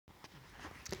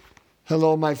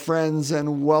Hello, my friends,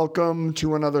 and welcome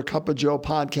to another Cup of Joe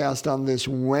podcast on this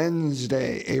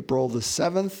Wednesday, April the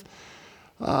 7th.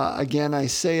 Again, I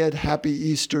say it, happy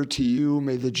Easter to you.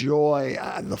 May the joy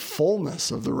and the fullness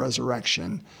of the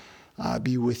resurrection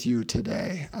be with you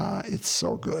today. It's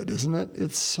so good, isn't it?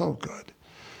 It's so good.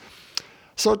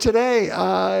 So today,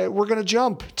 we're going to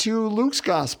jump to Luke's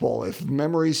Gospel. If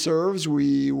memory serves,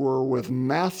 we were with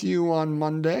Matthew on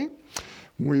Monday.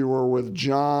 We were with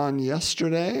John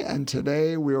yesterday, and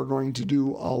today we are going to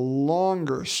do a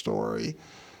longer story,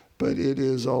 but it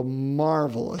is a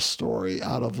marvelous story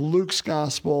out of Luke's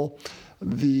Gospel,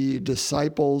 the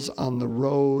disciples on the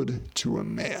road to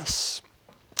Emmaus.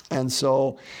 And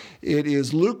so it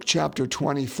is Luke chapter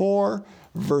 24,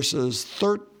 verses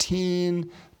 13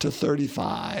 to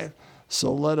 35.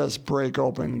 So let us break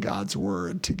open God's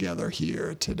Word together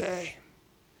here today.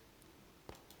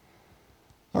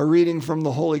 A reading from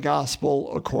the Holy Gospel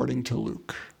according to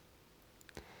Luke.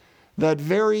 That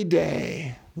very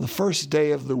day, the first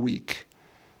day of the week,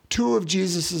 two of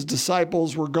Jesus'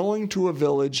 disciples were going to a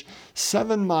village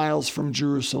 7 miles from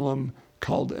Jerusalem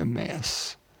called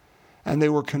Emmaus, and they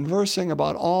were conversing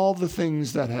about all the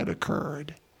things that had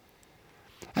occurred.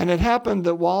 And it happened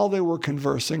that while they were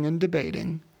conversing and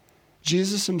debating,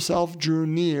 Jesus himself drew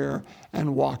near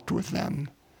and walked with them,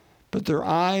 but their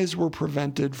eyes were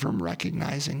prevented from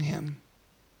recognizing him.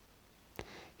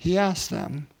 He asked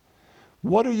them,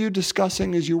 "What are you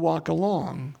discussing as you walk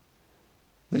along?"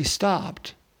 They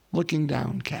stopped, looking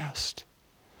downcast.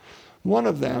 One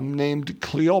of them, named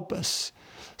Cleopas,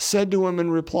 said to him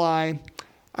in reply,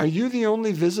 "Are you the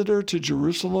only visitor to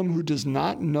Jerusalem who does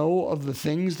not know of the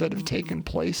things that have taken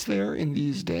place there in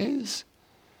these days?"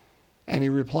 And he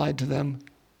replied to them,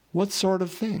 "What sort of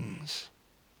things?"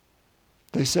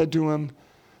 They said to him,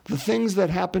 "The things that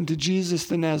happened to Jesus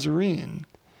the Nazarene,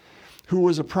 who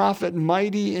was a prophet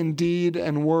mighty in deed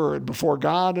and word before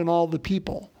God and all the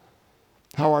people,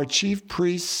 how our chief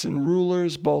priests and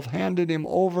rulers both handed him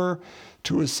over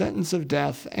to a sentence of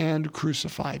death and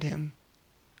crucified him.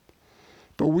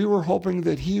 But we were hoping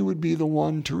that he would be the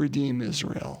one to redeem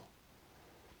Israel.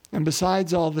 And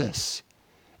besides all this,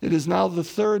 it is now the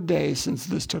 3rd day since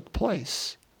this took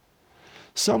place.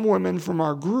 Some women from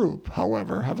our group,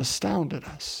 however, have astounded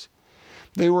us.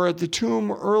 They were at the tomb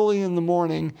early in the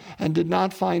morning and did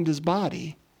not find his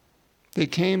body. They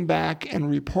came back and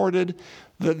reported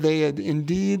that they had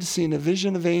indeed seen a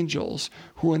vision of angels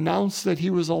who announced that he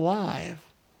was alive.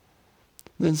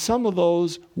 Then some of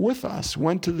those with us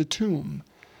went to the tomb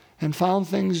and found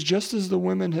things just as the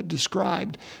women had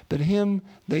described, but him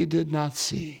they did not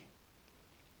see."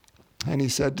 And he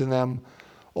said to them,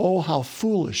 "Oh, how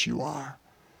foolish you are!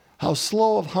 How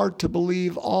slow of heart to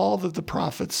believe all that the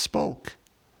prophets spoke.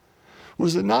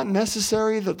 Was it not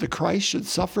necessary that the Christ should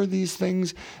suffer these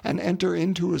things and enter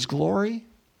into his glory?"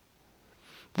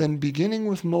 Then, beginning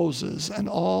with Moses and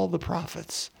all the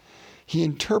prophets, he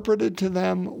interpreted to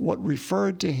them what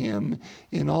referred to him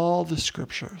in all the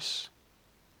scriptures.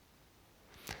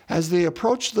 As they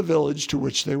approached the village to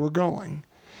which they were going,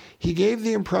 he gave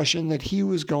the impression that he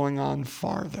was going on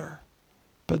farther.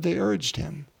 But they urged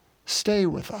him, "Stay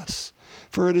with us,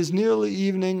 for it is nearly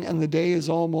evening and the day is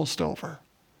almost over."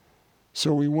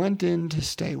 So we went in to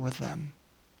stay with them.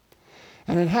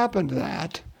 And it happened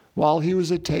that, while he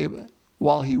was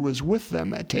with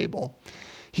them at table,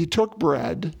 he took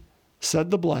bread, said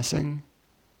the blessing,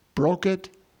 broke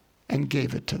it, and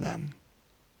gave it to them.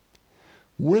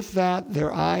 With that,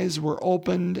 their eyes were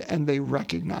opened and they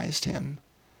recognized him,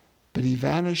 but he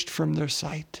vanished from their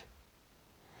sight.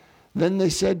 Then they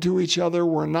said to each other,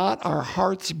 "Were not our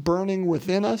hearts burning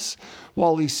within us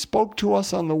while he spoke to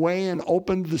us on the way and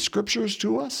opened the scriptures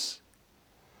to us?"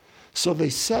 So they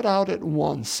set out at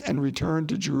once and returned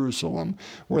to Jerusalem,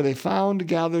 where they found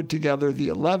gathered together the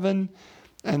 11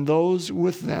 and those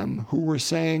with them who were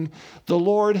saying, "The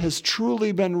Lord has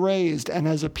truly been raised and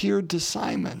has appeared to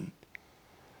Simon."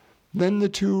 Then the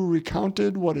two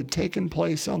recounted what had taken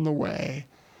place on the way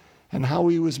and how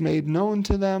he was made known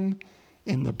to them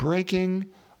in the breaking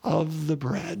of the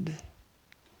bread.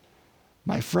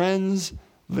 My friends,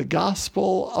 the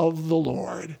gospel of the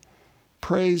Lord.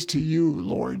 Praise to you,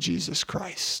 Lord Jesus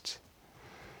Christ.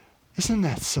 Isn't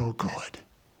that so good?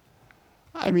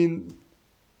 I mean,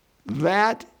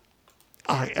 okay,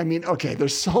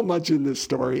 there's so much in this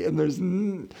story, and there's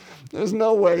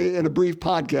no way in a brief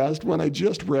podcast when I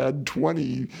just read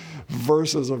 20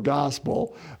 verses of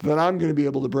gospel that I'm going to be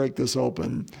able to break this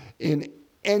open in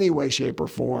any way, shape, or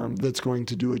form that's going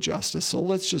to do it justice. So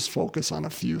let's just focus on a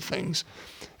few things.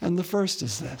 And the first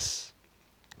is this.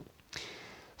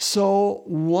 So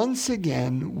once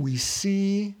again, we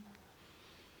see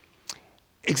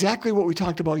exactly what we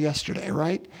talked about yesterday,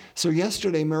 right? So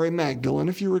yesterday, Mary Magdalene,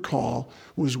 if you recall,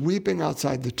 was weeping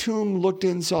outside the tomb, looked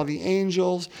in, saw the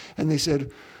angels, and they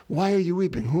said, "Why are you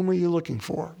weeping? Whom are you looking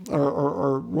for?"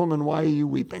 Or "Woman, why are you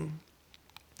weeping?"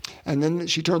 And then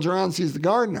she turns around and sees the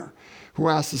gardener, who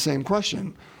asks the same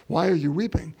question, "Why are you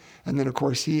weeping?" And then, of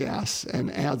course, he asks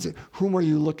and adds it, "Whom are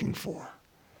you looking for?"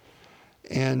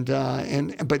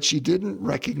 But she didn't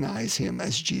recognize him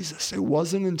as Jesus. It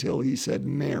wasn't until he said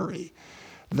Mary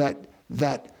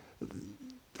that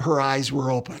her eyes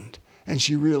were opened and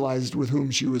she realized with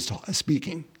whom she was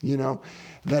speaking,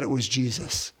 that it was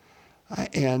Jesus,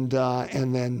 and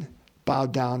then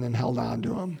bowed down and held on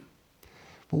to him.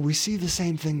 Well, we see the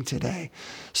same thing today.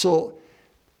 So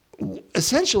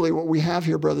essentially what we have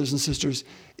here, brothers and sisters,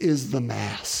 is the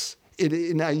Mass.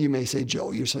 Now you may say,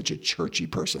 "Joe, you're such a churchy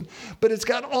person," but it's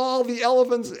got all the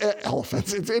elephants.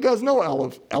 It has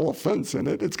no elephants in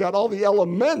it. It's got all the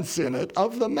elements in it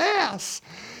of the Mass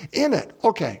in it.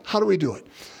 Okay, how do we do it?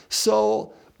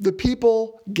 So the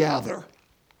people gather.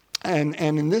 And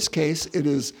in this case, it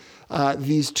is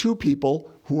these two people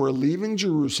who are leaving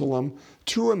Jerusalem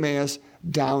to Emmaus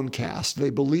downcast.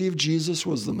 They believed Jesus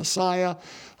was the Messiah.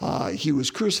 He was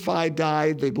crucified,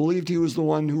 died. They believed he was the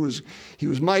one he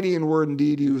was mighty in word and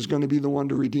deed. He was going to be the one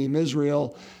to redeem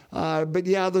Israel. But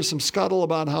yeah, there's some scuttle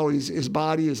about how his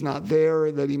body is not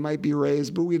there, that he might be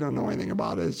raised, but we don't know anything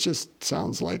about it. It just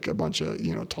sounds like a bunch of,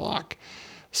 talk.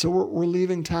 So we're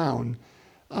leaving town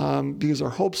because our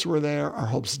hopes were there. Our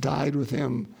hopes died with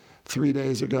him 3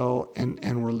 days ago,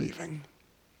 and we're leaving.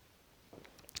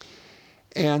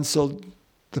 And so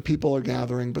the people are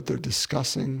gathering, but they're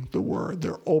discussing the word.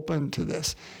 They're open to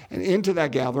this. And into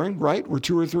that gathering, right, where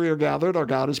 2 or 3 are gathered, our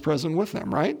God is present with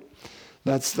them, right?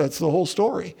 That's the whole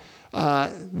story.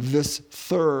 This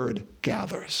third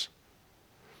gathers.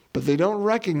 But they don't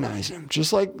recognize him.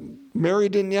 Just like Mary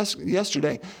didn't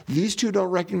yesterday, these two don't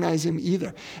recognize him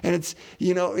either. And it's, I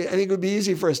think it would be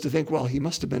easy for us to think, well, he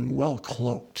must have been well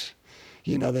cloaked.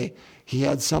 He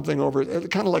had something over,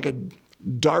 kind of like a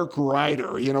dark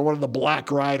rider, one of the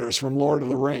black riders from Lord of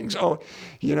the Rings. Oh,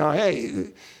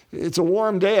 hey, it's a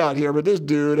warm day out here, but this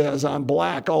dude has on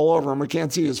black all over him. We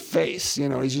can't see his face.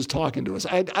 He's just talking to us.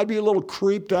 I'd be a little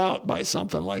creeped out by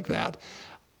something like that.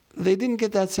 They didn't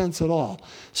get that sense at all.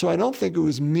 So I don't think it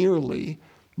was merely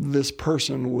this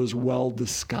person was well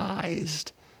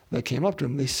disguised that came up to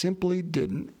him. They simply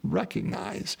didn't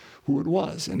recognize who it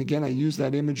was. And again, I use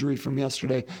that imagery from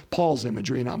yesterday, Paul's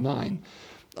imagery, not mine,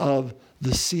 of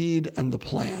the seed and the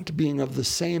plant being of the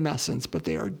same essence, but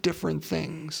they are different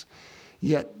things.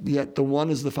 Yet the one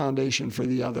is the foundation for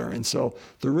the other. And so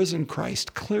the risen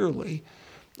Christ clearly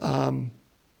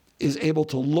is able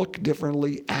to look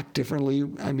differently, act differently.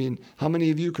 I mean, how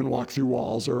many of you can walk through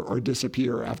walls or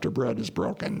disappear after bread is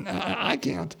broken? I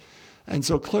can't. And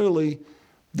so clearly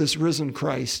this risen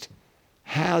Christ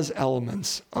has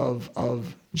elements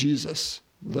of Jesus,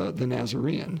 the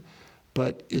Nazarene,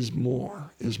 but is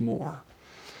more.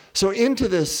 So into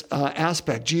this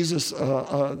aspect, Jesus,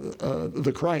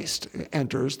 the Christ,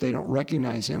 enters. They don't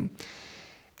recognize him.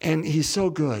 And he's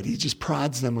so good. He just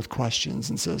prods them with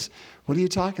questions and says, "What are you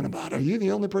talking about? Are you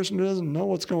the only person who doesn't know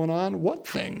what's going on? What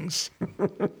things?"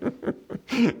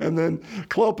 And then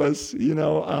Clopas,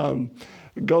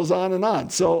 goes on and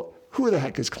on. So who the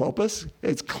heck is Clopas?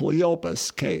 It's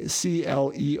Cleopas,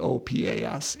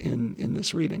 Cleopas in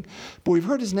this reading. But we've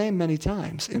heard his name many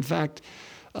times. In fact,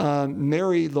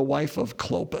 Mary, the wife of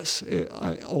Clopas,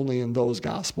 only in those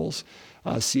Gospels,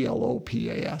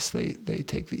 Clopas, they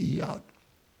take the E out.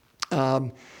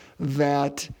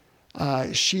 That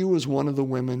she was one of the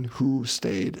women who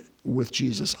stayed with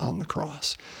Jesus on the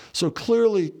cross. So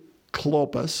clearly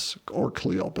Clopas, or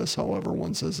Cleopas, however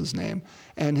one says his name,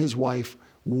 and his wife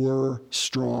were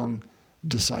strong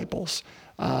disciples.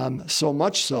 So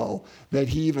much so that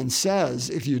he even says,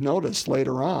 if you notice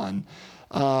later on,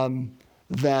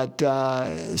 that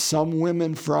some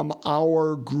women from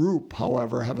our group,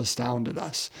 however, have astounded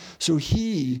us. So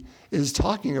he is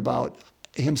talking about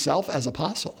himself as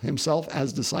apostle, himself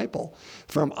as disciple.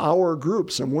 From our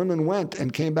group, some women went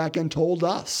and came back and told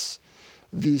us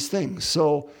these things.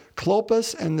 So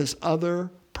Clopas and this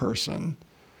other person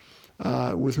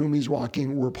with whom he's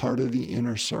walking were part of the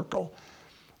inner circle.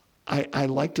 I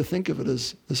like to think of it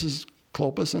as this is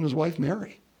Clopas and his wife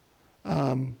Mary.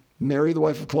 Mary, the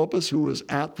wife of Clopas, who was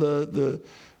at the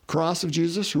cross of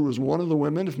Jesus, who was one of the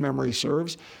women, if memory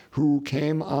serves, who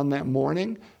came on that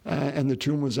morning and the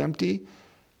tomb was empty.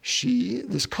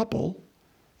 This couple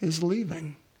is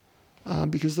leaving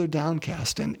because they're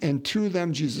downcast. And to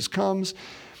them Jesus comes,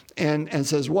 and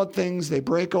says what things. They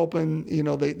break open,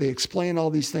 they explain all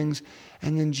these things.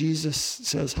 And then Jesus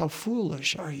says, how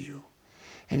foolish are you?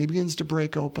 And he begins to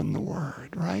break open the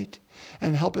word, right?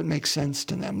 And help it make sense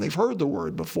to them. They've heard the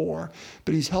word before,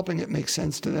 but he's helping it make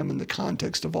sense to them in the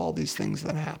context of all these things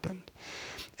that happened.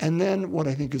 And then what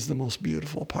I think is the most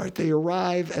beautiful part, they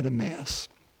arrive at Emmaus.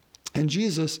 And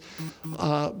Jesus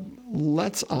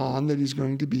lets on that he's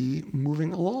going to be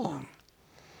moving along.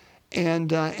 And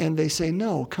they say,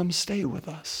 no, come stay with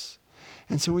us.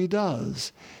 And so he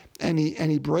does. And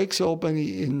he breaks open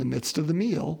in the midst of the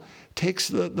meal, takes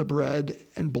the bread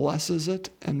and blesses it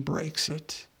and breaks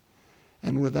it.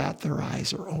 And with that, their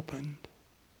eyes are opened.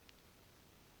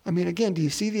 I mean, again, do you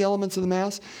see the elements of the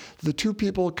Mass? The two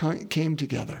people came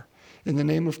together in the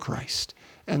name of Christ,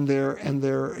 and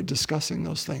they're discussing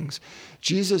those things.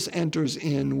 Jesus enters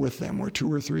in with them where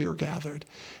two or three are gathered,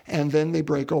 and then they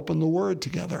break open the word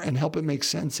together and help it make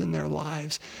sense in their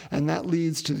lives. And that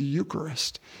leads to the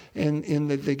Eucharist, in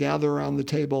that they gather around the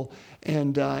table,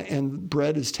 and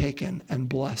bread is taken and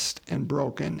blessed and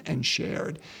broken and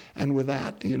shared. And with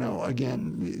that,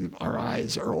 again, our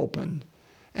eyes are opened.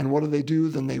 And what do?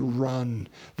 Then they run.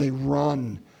 They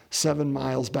run 7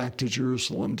 miles back to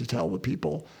Jerusalem to tell the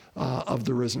people of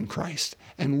the risen Christ.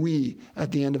 And we,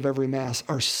 at the end of every Mass,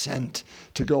 are sent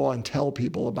to go and tell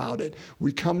people about it.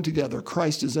 We come together.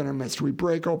 Christ is in our midst. We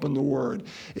break open the Word.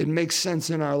 It makes sense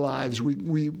in our lives.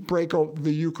 We break open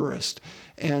the Eucharist,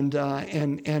 and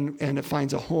it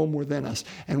finds a home within us,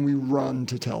 and we run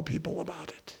to tell people about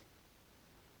it.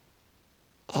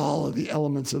 All of the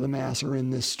elements of the Mass are in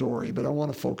this story, but I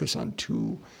want to focus on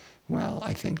two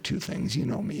things. You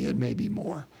know me, it may be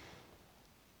more.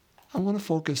 I want to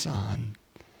focus on,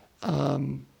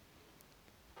 and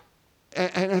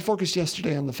I focused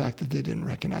yesterday on the fact that they didn't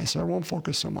recognize, so I won't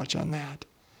focus so much on that.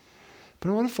 But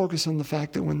I want to focus on the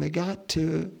fact that when they got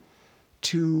to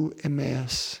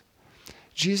Emmaus,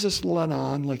 Jesus led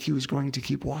on like he was going to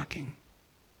keep walking.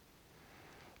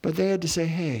 But they had to say,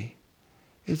 hey,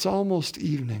 it's almost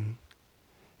evening.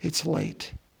 It's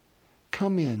late.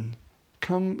 Come in.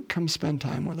 Come spend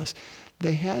time with us.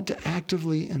 They had to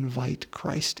actively invite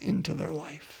Christ into their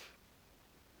life.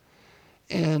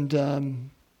 And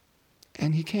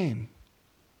he came.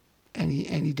 And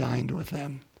he dined with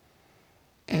them.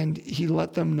 And he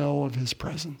let them know of his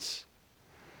presence.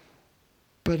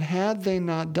 But had they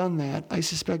not done that, I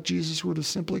suspect Jesus would have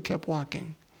simply kept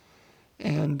walking.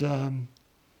 And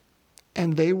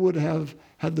they would have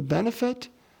had the benefit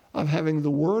of having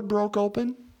the word broke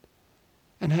open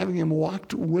and having him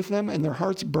walked with them and their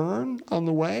hearts burn on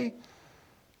the way.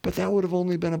 But that would have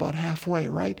only been about halfway,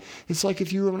 right? It's like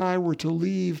if you and I were to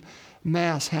leave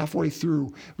Mass halfway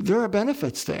through. There are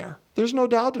benefits there. There's no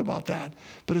doubt about that.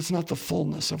 But it's not the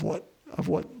fullness of what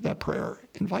that prayer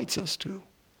invites us to.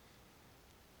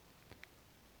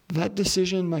 That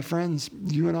decision, my friends,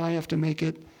 you and I have to make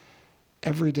it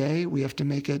every day. We have to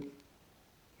make it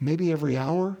maybe every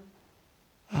hour.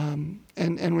 And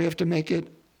we have to make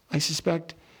it, I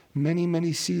suspect, many,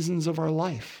 many seasons of our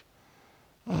life.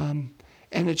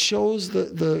 And it shows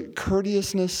the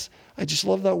courteousness. I just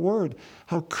love that word,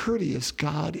 how courteous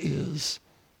God is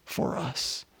for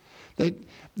us.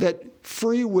 That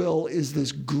free will is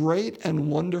this great and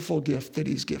wonderful gift that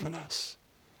he's given us.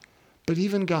 But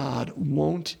even God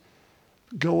won't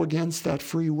go against that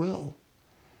free will,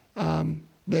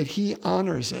 that he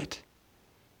honors it.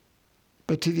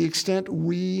 But to the extent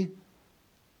we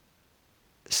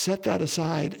set that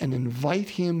aside and invite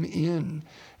him in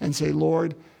and say,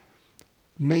 Lord,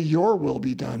 may your will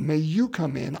be done. May you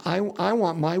come in. I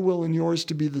want my will and yours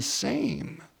to be the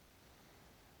same.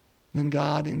 Then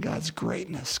God, in God's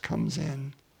greatness, comes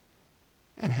in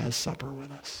and has supper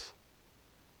with us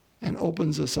and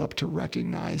opens us up to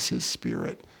recognize his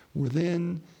Spirit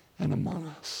within and among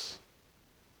us.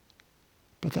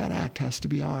 But that act has to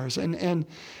be ours. And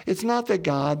it's not that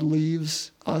God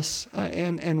leaves us.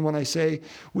 And when I say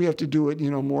we have to do it,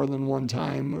 more than one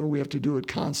time, or we have to do it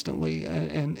constantly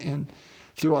and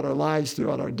throughout our lives,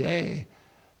 throughout our day,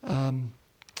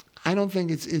 I don't think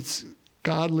it's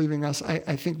God leaving us.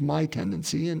 I think my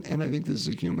tendency, and I think this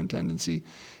is a human tendency,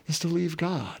 is to leave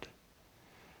God.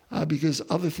 Because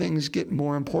other things get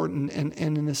more important. And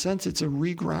in a sense, it's a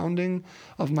regrounding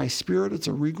of my spirit. It's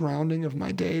a regrounding of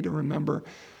my day to remember,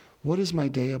 what is my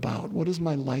day about? What is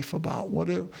my life about? What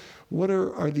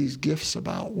are these gifts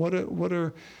about? What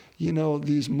are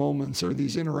these moments or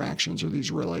these interactions or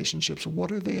these relationships?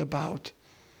 What are they about?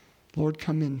 Lord,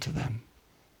 come into them.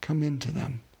 Come into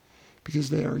them. Because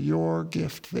they are your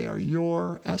gift. They are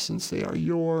your essence. They are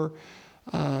your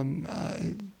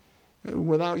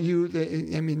Without you,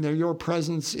 they're your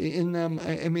presence in them.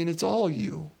 It's all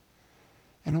you.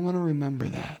 And I want to remember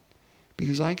that,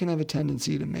 because I can have a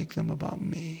tendency to make them about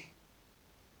me.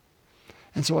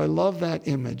 And so I love that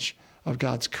image of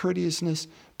God's courteousness,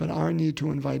 but our need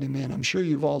to invite him in. I'm sure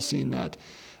you've all seen that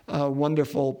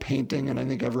wonderful painting, and I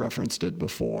think I've referenced it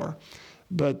before,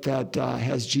 but that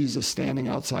has Jesus standing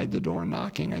outside the door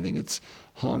knocking. I think it's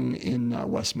hung in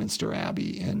Westminster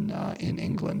Abbey in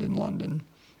England, in London.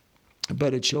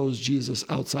 But it shows Jesus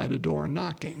outside a door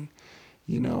knocking.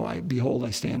 Behold,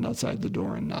 I stand outside the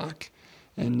door and knock,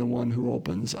 and the one who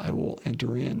opens, I will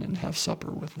enter in and have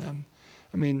supper with them.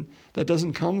 That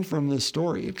doesn't come from this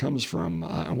story. It comes from,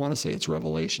 I want to say it's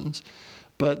Revelations,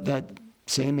 but that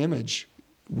same image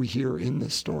we hear in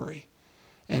this story.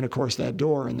 And of course, that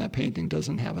door in that painting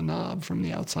doesn't have a knob from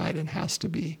the outside. It has to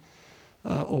be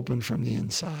open from the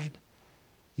inside.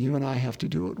 You and I have to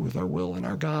do it with our will, and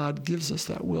our God gives us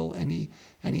that will, and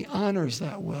he honors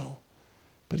that will,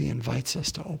 but he invites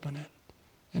us to open it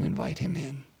and invite him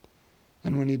in.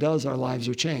 And when he does, our lives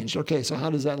are changed. Okay, so how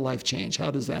does that life change?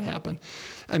 How does that happen?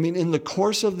 In the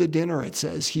course of the dinner, it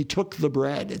says he took the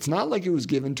bread. It's not like it was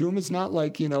given to him. It's not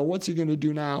like, what's he going to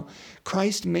do now?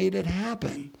 Christ made it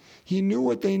happen. He knew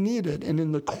what they needed. And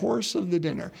in the course of the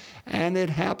dinner, and it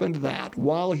happened that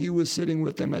while he was sitting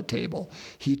with them at table,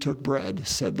 he took bread,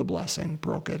 said the blessing,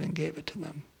 broke it, and gave it to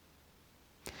them.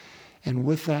 And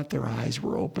with that, their eyes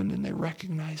were opened and they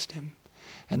recognized him.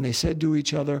 And they said to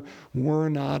each other, were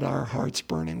not our hearts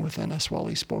burning within us while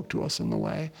he spoke to us in the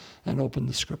way and opened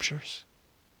the scriptures?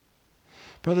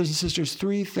 Brothers and sisters,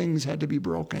 3 things had to be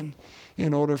broken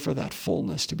in order for that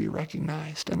fullness to be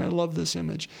recognized. And I love this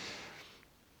image.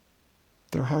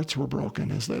 Their hearts were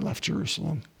broken as they left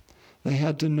Jerusalem. They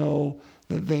had to know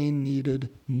that they needed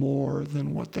more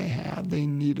than what they had. They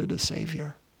needed a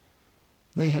Savior.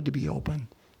 They had to be open.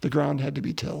 The ground had to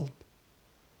be tilled.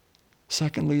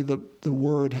 Secondly, the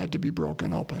word had to be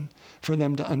broken open for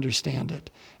them to understand it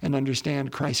and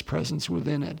understand Christ's presence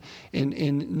within it,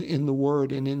 in the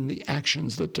word and in the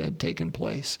actions that had taken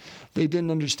place. They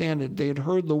didn't understand it. They had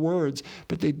heard the words,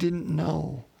 but they didn't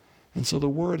know. And so the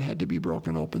word had to be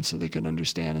broken open so they could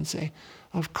understand and say,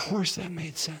 of course that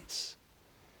made sense.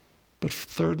 But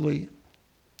thirdly,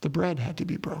 the bread had to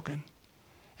be broken.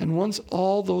 And once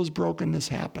all those brokenness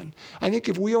happen, I think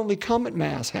if we only come at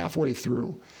Mass halfway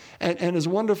through, and as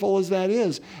wonderful as that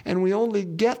is, and we only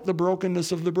get the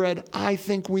brokenness of the bread, I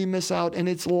think we miss out, and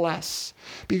it's less,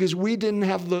 because we didn't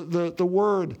have the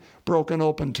word broken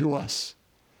open to us.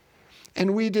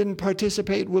 And we didn't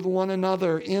participate with one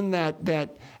another in that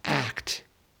act.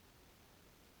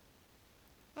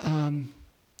 I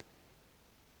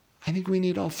think we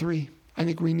need all 3. I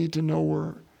think we need to know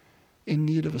we're in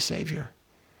need of a Savior.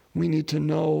 We need to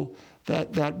know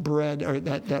that bread or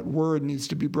that word needs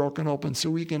to be broken open so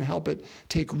we can help it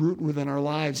take root within our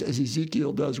lives as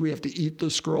Ezekiel does. We have to eat the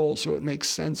scroll so it makes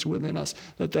sense within us,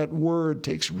 that word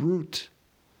takes root.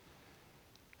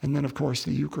 And then, of course,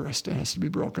 the Eucharist has to be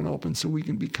broken open so we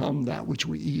can become that which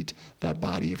we eat, that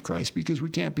body of Christ, because we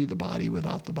can't be the body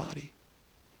without the body.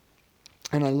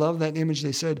 And I love that image.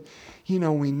 They said,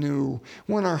 we knew.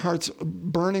 When our hearts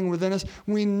burning within us,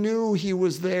 we knew he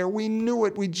was there. We knew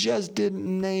it. We just didn't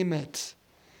name it.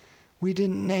 We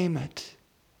didn't name it.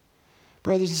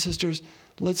 Brothers and sisters,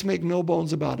 let's make no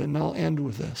bones about it, and I'll end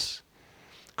with this.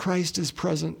 Christ is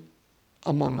present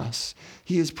among us.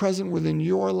 He is present within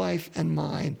your life and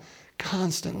mine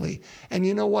constantly. And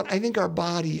you know what? I think our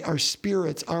body, our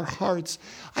spirits, our hearts,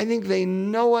 I think they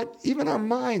know it, even our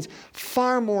minds,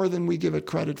 far more than we give it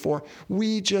credit for.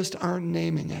 We just aren't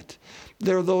naming it.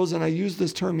 There are those, and I used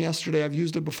this term yesterday, I've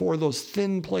used it before, those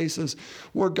thin places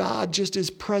where God just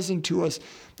is present to us.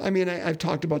 I've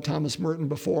talked about Thomas Merton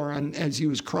before, and as he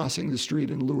was crossing the street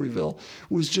in Louisville,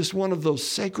 it was just one of those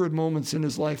sacred moments in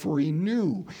his life where he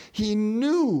knew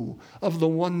of the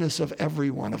oneness of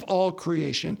everyone, of all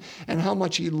creation, and how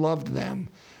much he loved them.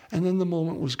 And then the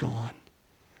moment was gone.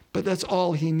 But that's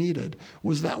all he needed,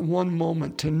 was that one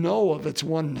moment to know of its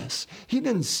oneness. He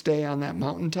didn't stay on that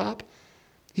mountaintop.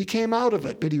 He came out of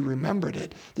it, but he remembered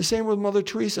it. The same with Mother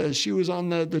Teresa. As she was on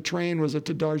the train, was it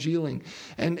to Darjeeling,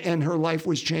 and her life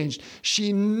was changed.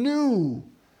 She knew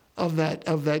of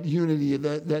that unity,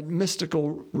 that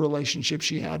mystical relationship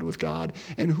she had with God,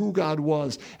 and who God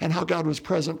was, and how God was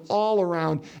present all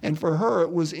around. And for her,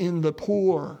 it was in the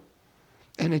poor,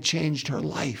 and it changed her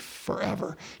life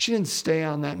forever. She didn't stay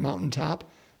on that mountaintop.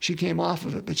 She came off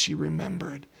of it, but she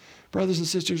remembered. Brothers and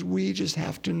sisters, we just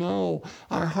have to know.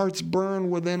 Our hearts burn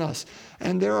within us.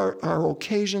 And there are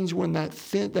occasions when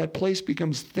that place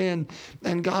becomes thin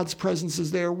and God's presence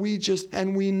is there. We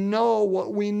know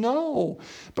what we know.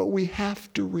 But we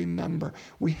have to remember.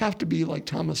 We have to be like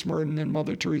Thomas Merton and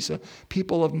Mother Teresa,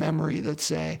 people of memory that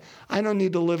say, I don't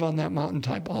need to live on that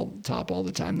mountaintop all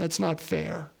the time. That's not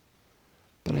fair.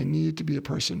 But I need to be a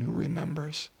person who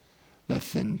remembers that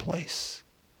thin place,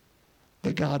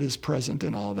 that God is present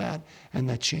in all that, and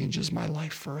that changes my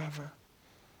life forever.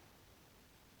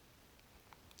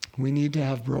 We need to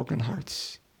have broken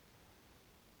hearts.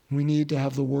 We need to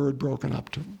have the word broken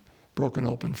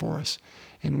open for us.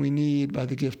 And we need, by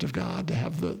the gift of God, to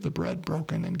have the bread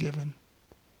broken and given.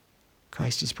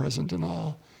 Christ is present in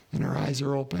all, and our eyes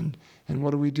are open. And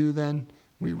what do we do then?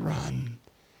 We run.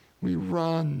 We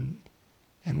run,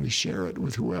 and we share it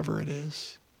with whoever it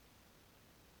is.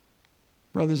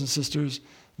 Brothers and sisters,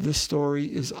 this story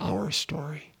is our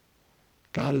story.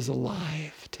 God is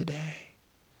alive today.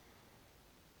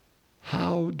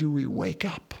 How do we wake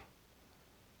up?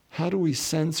 How do we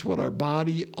sense what our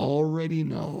body already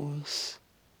knows?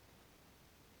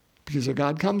 Because our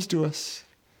God comes to us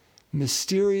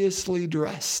mysteriously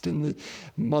dressed in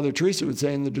Mother Teresa would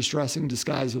say, in the distressing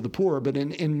disguise of the poor, but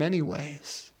in many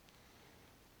ways.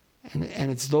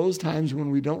 And it's those times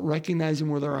when we don't recognize him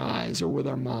with our eyes or with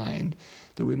our mind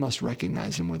that we must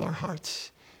recognize him with our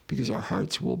hearts, because our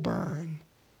hearts will burn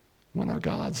when our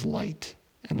God's light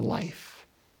and life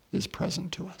is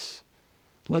present to us.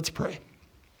 Let's pray.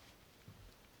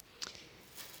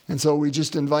 And so we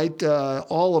just invite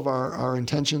all of our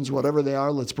intentions, whatever they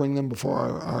are, let's bring them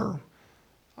before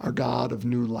our God of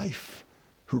new life,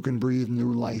 who can breathe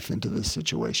new life into this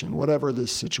situation, whatever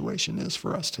this situation is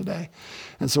for us today.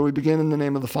 And so we begin in the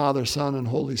name of the Father, Son, and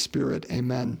Holy Spirit.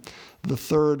 Amen. The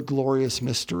third glorious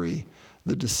mystery,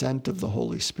 the descent of the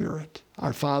Holy Spirit.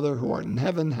 Our Father, who art in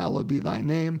heaven, hallowed be thy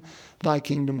name. Thy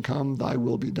kingdom come, thy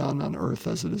will be done on earth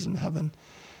as it is in heaven.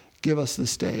 Give us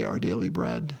this day our daily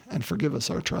bread, and forgive us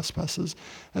our trespasses,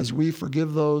 as we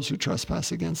forgive those who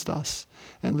trespass against us.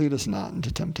 And lead us not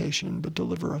into temptation, but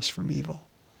deliver us from evil.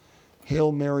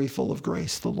 Hail Mary, full of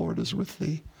grace, the Lord is with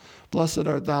thee. Blessed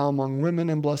art thou among women,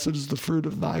 and blessed is the fruit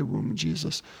of thy womb,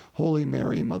 Jesus. Holy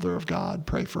Mary, Mother of God,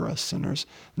 pray for us sinners,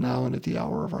 now and at the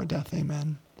hour of our death.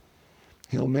 Amen.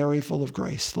 Hail Mary, full of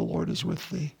grace, the Lord is with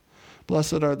thee.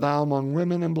 Blessed art thou among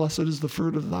women, and blessed is the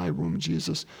fruit of thy womb,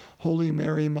 Jesus. Holy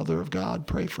Mary, Mother of God,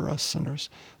 pray for us sinners,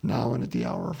 now and at the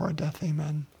hour of our death.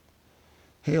 Amen.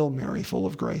 Hail Mary, full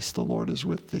of grace, the Lord is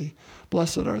with thee.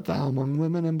 Blessed art thou among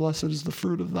women, and blessed is the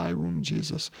fruit of thy womb,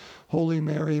 Jesus. Holy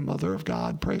Mary, Mother of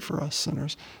God, pray for us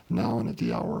sinners, now and at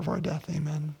the hour of our death.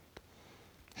 Amen.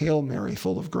 Hail Mary,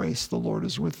 full of grace, the Lord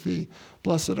is with thee.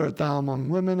 Blessed art thou among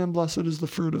women, and blessed is the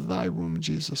fruit of thy womb,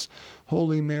 Jesus.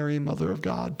 Holy Mary, Mother of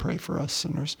God, pray for us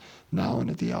sinners, now and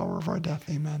at the hour of our death.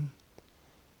 Amen.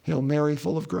 Hail Mary,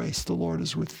 full of grace, the Lord is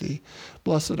with thee.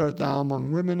 Blessed art thou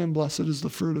among women, and blessed is the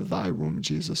fruit of thy womb,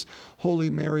 Jesus. Holy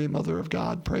Mary, Mother of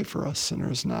God, pray for us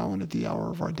sinners, now and at the hour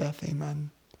of our death.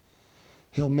 Amen.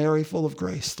 Hail Mary, full of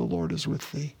grace, the Lord is with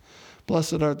thee.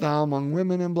 Blessed art thou among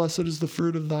women, and blessed is the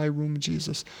fruit of thy womb,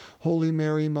 Jesus. Holy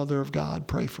Mary, Mother of God,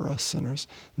 pray for us sinners,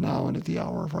 now and at the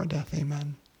hour of our death.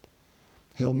 Amen.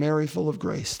 Hail Mary, full of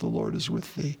grace, the Lord is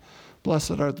with thee.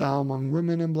 Blessed art thou among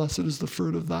women, and blessed is the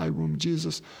fruit of thy womb,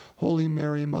 Jesus. Holy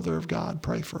Mary, Mother of God,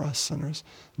 pray for us sinners,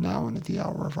 now and at the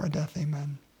hour of our death.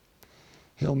 Amen.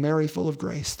 Hail Mary, full of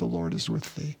grace, the Lord is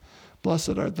with thee.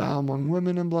 Blessed art thou among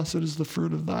women, and blessed is the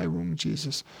fruit of thy womb,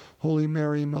 Jesus. Holy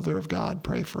Mary, Mother of God,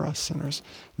 pray for us sinners,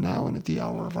 now and at the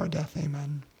hour of our death.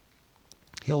 Amen.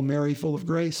 Hail Mary, full of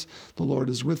grace, the Lord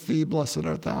is with thee. Blessed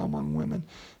art thou among women,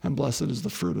 and blessed is the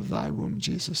fruit of thy womb,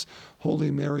 Jesus.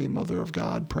 Holy Mary, Mother of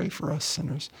God, pray for us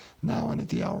sinners, now and at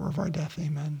the hour of our death.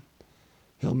 Amen.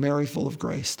 Hail Mary, full of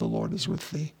grace, the Lord is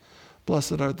with thee.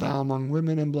 Blessed art thou among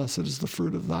women, and blessed is the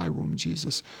fruit of thy womb,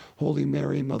 Jesus. Holy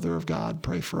Mary, Mother of God,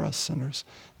 pray for us sinners,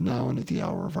 now and at the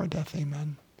hour of our death.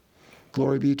 Amen.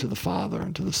 Glory be to the Father,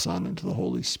 and to the Son, and to the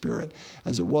Holy Spirit,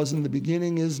 as it was in the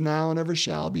beginning, is now, and ever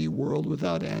shall be, world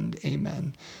without end.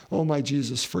 Amen. O my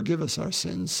Jesus, forgive us our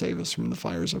sins, save us from the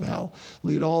fires of hell,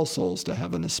 lead all souls to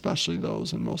heaven, especially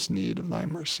those in most need of thy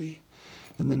mercy.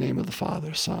 In the name of the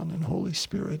Father, Son, and Holy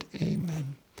Spirit.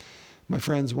 Amen. My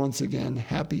friends, once again,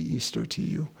 happy Easter to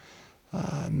you.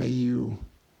 May you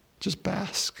just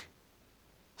bask,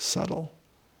 settle,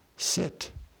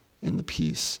 sit in the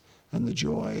peace and the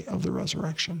joy of the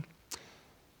resurrection.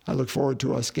 I look forward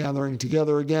to us gathering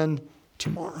together again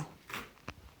tomorrow.